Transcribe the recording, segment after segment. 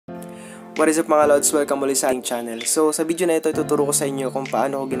What is up mga lods? Welcome ulit sa aking channel. So sa video na ito, ituturo ko sa inyo kung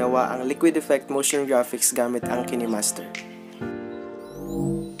paano ko ginawa ang liquid effect motion graphics gamit ang Kinemaster.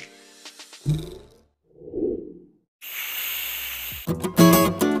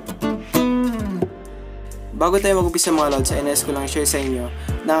 Bago tayo mag-umpisa mga lods, NS ko lang share sa inyo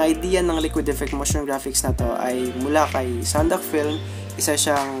na ang idea ng liquid effect motion graphics na to ay mula kay Sonduck Film. Isa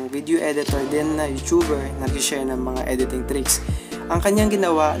siyang video editor din na YouTuber na nag-share ng mga editing tricks. Ang kanyang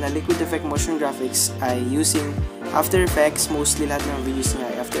ginawa na liquid effect motion graphics ay using After Effects. Mostly lahat ng videos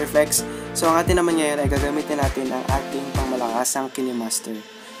niya ay After Effects. So ang atin naman ngayon ay gagamitin natin ang ating pangmalakasang Kinemaster.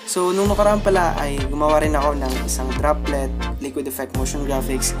 So nung nakaraan pala ay gumawa rin ako ng isang droplet liquid effect motion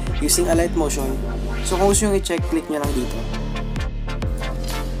graphics using a light motion. So kung gusto nyo i-check, click nyo lang dito.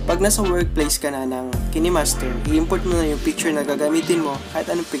 Pag nasa workplace ka na ng Kinemaster, i-import mo na yung picture na gagamitin mo,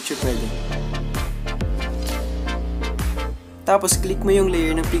 kahit anong picture pwede. Tapos click mo yung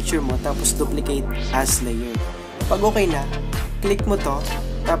layer ng picture mo, tapos duplicate as layer. Pag okay na, click mo to,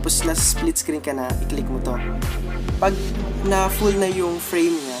 tapos nasa split screen ka na, i-click mo to. Pag na full na yung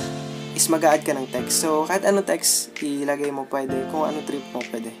frame niya, is mag-a-add ka ng text. So kahit anong text ilagay mo pwede, kung anong trip mo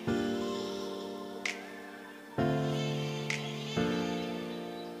pwede.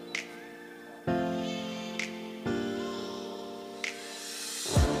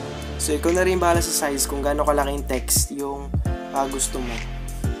 So ikaw na rin bahala sa size kung gaano kalaki yung text yung gusto mo.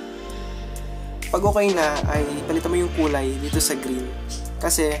 Pag okay na, ay palitan mo yung kulay dito sa green.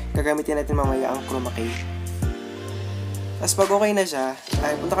 Kasi gagamitin natin mamaya ang chroma key. Tapos pag okay na siya,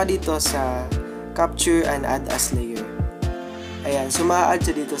 ay punta ka dito sa Capture and Add as Layer. Ayan, so ma-add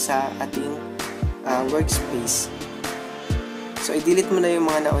siya dito sa ating workspace. So i-delete mo na yung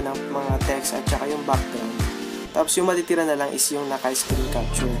mga naunang mga text at saka yung background. Tapos yung matitira na lang is yung naka-screen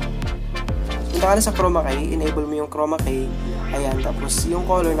capture. Punta ka na sa chroma key, enable mo yung chroma key. Ayan, tapos yung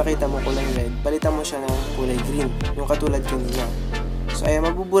color nakita mo kulay red, palitan mo siya ng kulay green, yung katulad kanina. So ayan,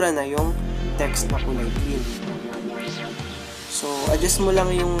 mabubura na yung text na kulay green. So adjust mo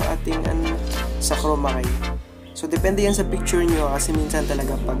lang yung ating sa chroma key. So depende yan sa picture nyo, kasi minsan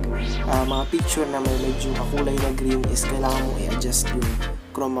talaga pag mga picture na may medyo kakulay na green is kailangan mo i-adjust yung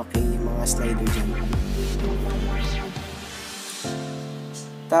chroma key, mga slider dyan.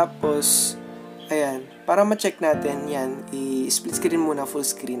 Tapos ayan, para ma-check natin yan, i-split screen muna, full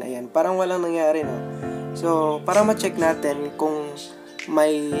screen. Ayan, parang walang nangyari, no? So, para ma-check natin kung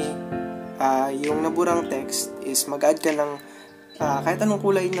may yung naburang text is mag-add ka ng kahit anong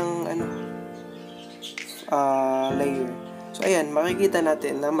kulay ng layer. So, ayan, makikita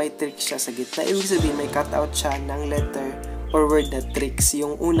natin na may trick siya sa gitna. Ibig sabihin, may cutout siya ng letter or word na tricks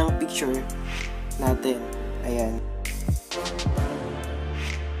yung unang picture natin. Ayan.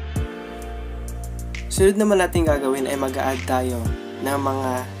 Sunod naman natin gagawin ay mag-a-add tayo ng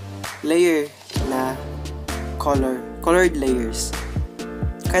mga layer na colored layers.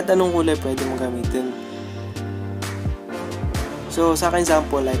 Kahit anong kulay pwede mo gamitin. So sa akin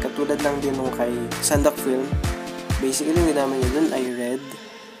example ay katulad lang din nung kay Sonduck Film. Basically yung ginamit niya dun ay red,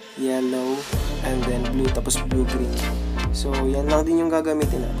 yellow, and then blue, tapos blue-green. So yan lang din yung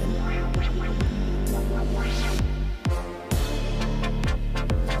gagamitin natin.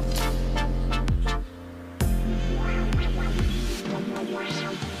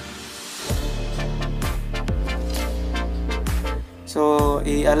 So,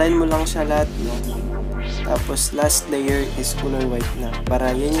 i-align mo lang siya lahat, no? Tapos, last layer is color white na.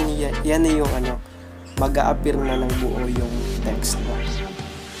 Para yan na yung mag-a-appear na ng buo yung text, no?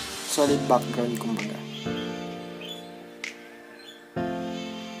 Solid background, kumbaga.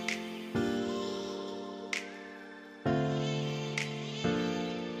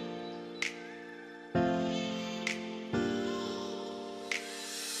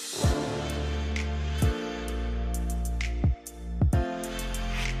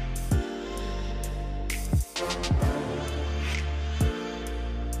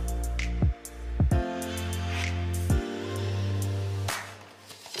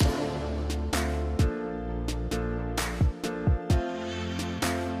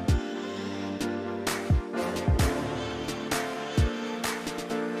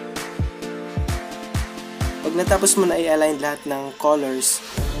 Pag natapos mo na i-align lahat ng colors,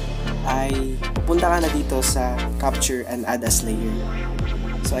 ay pupunta ka na dito sa Capture and Add as Layer.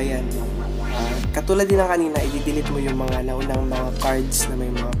 So ayan, katulad din ng kanina, i-delete mo yung mga naunang mga cards na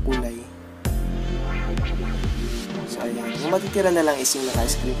may mga kulay. So ayan, yung matitira na lang is yung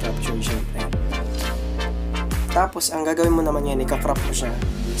naka-screen capture syempre. Tapos ang gagawin mo naman yan, ika-crop mo siya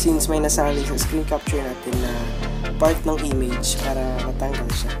since may nasali sa screen capture natin na part ng image para matanggal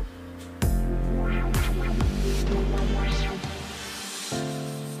siya.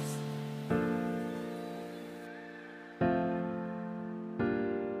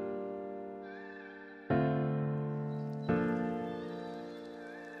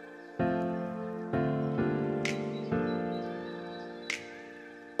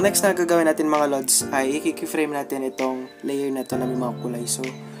 Next na gagawin natin mga lods ay i-keyframe natin itong layer na to na may mga kulay. So,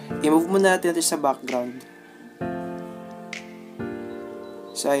 i-move muna natin ito sa background.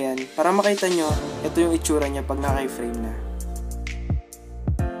 So, ayan. Para makita nyo, ito yung itsura niya pag naka-frame na.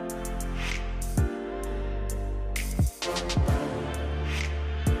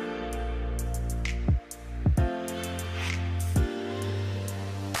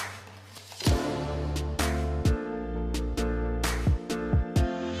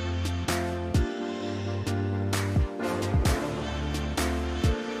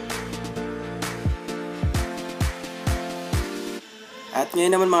 At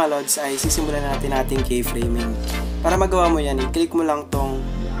ngayon naman mga lods ay sisimulan natin ating keyframing. Para magawa mo yan, i-click mo lang tong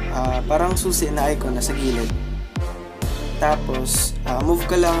parang susi na icon na sa gilid. Tapos, move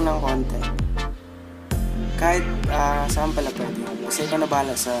ka lang ng konti. Kahit saan pala pwede. Kasi ikaw na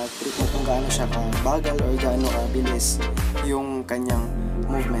bahala sa trip mo kung gaano siya kabagal or gaano kabilis yung kanyang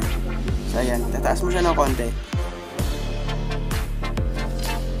movement. So ayan, tataas mo siya ng konti.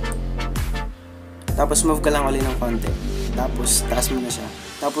 Tapos move ka lang ulit ng konti. Tapos, taas mo na siya.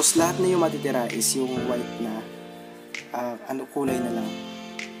 Tapos, lahat na yung matitira is yung white na kulay na lang.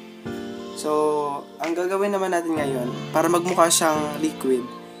 So, ang gagawin naman natin ngayon, para magmukha siyang liquid,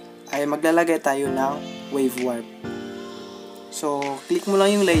 ay maglalagay tayo ng wave warp. So, click mo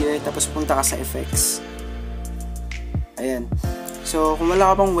lang yung layer, tapos punta ka sa effects. Ayan. So, kung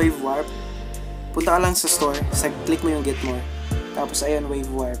wala ka pang wave warp, punta ka lang sa store, click mo yung get more. Tapos, ayan,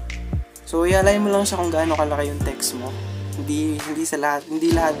 wave warp. So, i-align mo lang siya kung gaano kalaki yung text mo. Hindi sa lahat,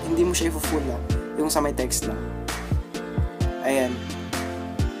 hindi mo siya i-full yung sa may text lang. Ayan.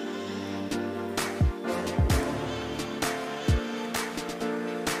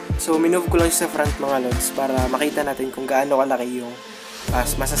 So, minove ko lang siya sa front mga lods para makita natin kung gaano kalaki yung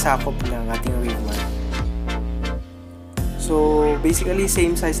masasakop ng ating wave warp. So, basically,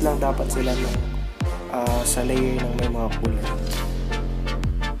 same size lang dapat sila ng sa layer ng may mga kulay.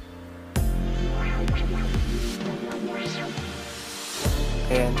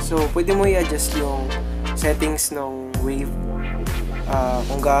 Ayan. So, pwede mo i-adjust yung settings ng wave.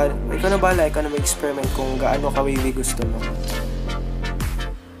 Kung ikaw na bahala, ikaw na mag-experiment kung gaano ka-wavy gusto mo.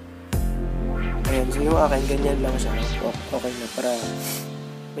 Ayan. So, yung akin, ganyan lang siya. Okay na. Para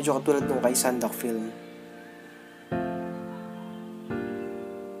medyo katulad nung kay Sonduck film.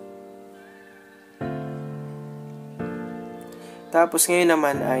 Tapos, ngayon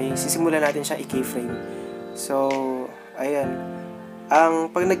naman ay sisimulan natin siya i-keyframe. So, ayan.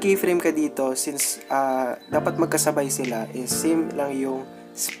 Pag nag-keyframe ka dito, since dapat magkasabay sila, is same lang yung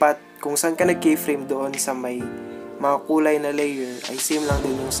spot. Kung saan ka nag-keyframe doon sa may mga kulay na layer, ay same lang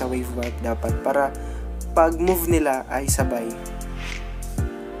din yung sa wave warp dapat. Para pag move nila ay sabay.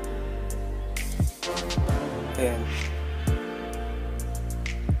 Ayan.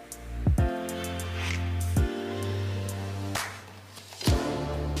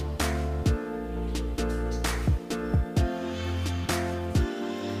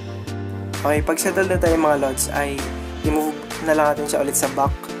 Okay, pag settle na tayo mga lods, ay i-move na lang natin siya ulit sa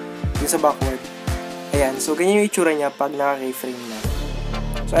back, yung sa backward. Ayan, so ganyan yung itsura niya pag naka-keyframe na.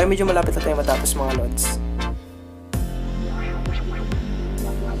 So ay medyo malapit na tayo matapos mga lods.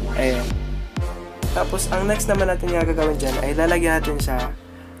 Ayan. Tapos ang next naman natin yung gagawin dyan ay lalagyan natin siya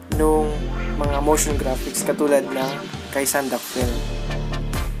nung mga motion graphics katulad ng kay Sonduck film.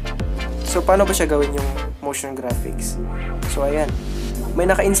 So paano ba siya gawin yung motion graphics? So ayan. May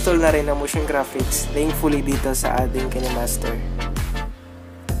naka-install na rin na motion graphics thankfully dito sa ating Kinemaster.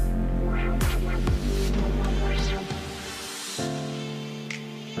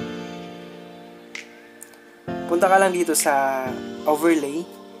 Punta ka lang dito sa overlay.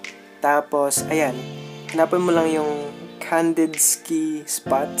 Tapos, ayan. Hanapin mo lang yung candid ski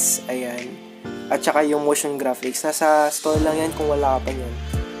spots. Ayan. At saka yung motion graphics. Nasa store lang yan kung wala ka pa yan.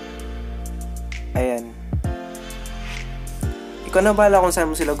 Ayan. Ikaw na bahala kung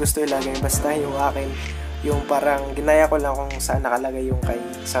saan mo sila gusto ilagay. Basta yung akin, yung parang ginaya ko lang kung saan nakalagay yung kay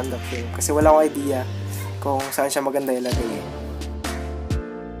Sonduck film. Kasi wala akong idea kung saan siya maganda ilagay eh.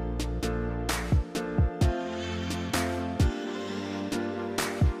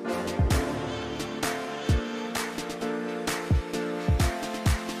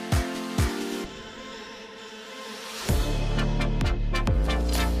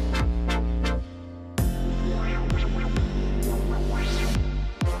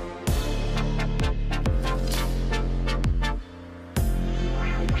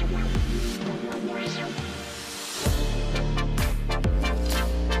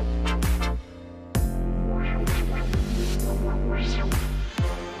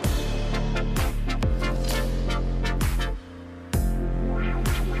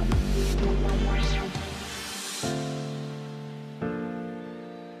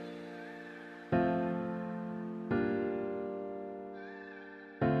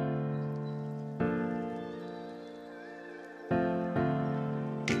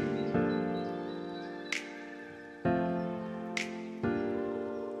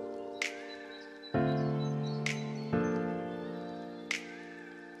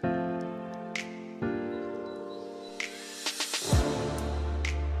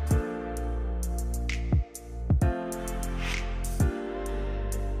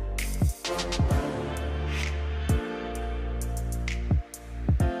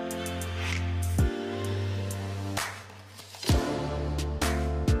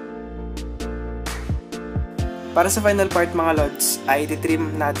 Para sa final part mga lods, ay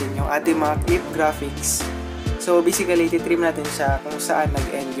titrim natin yung ating mga clip graphics. So basically, titrim natin siya kung saan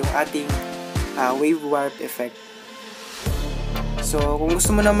nag-end yung ating wave warp effect. So kung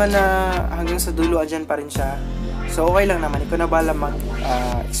gusto mo naman na hanggang sa dulo andyan pa rin siya, so okay lang naman, ikaw na bala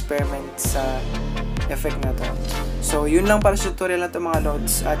mag-experiment sa effect na to. So yun lang para sa tutorial na to mga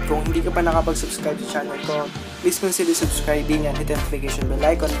lods, at kung hindi ka pa nakapag-subscribe sa channel ko, please consider subscribing and hit the notification bell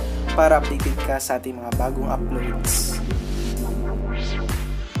icon para updated ka sa ating mga bagong uploads.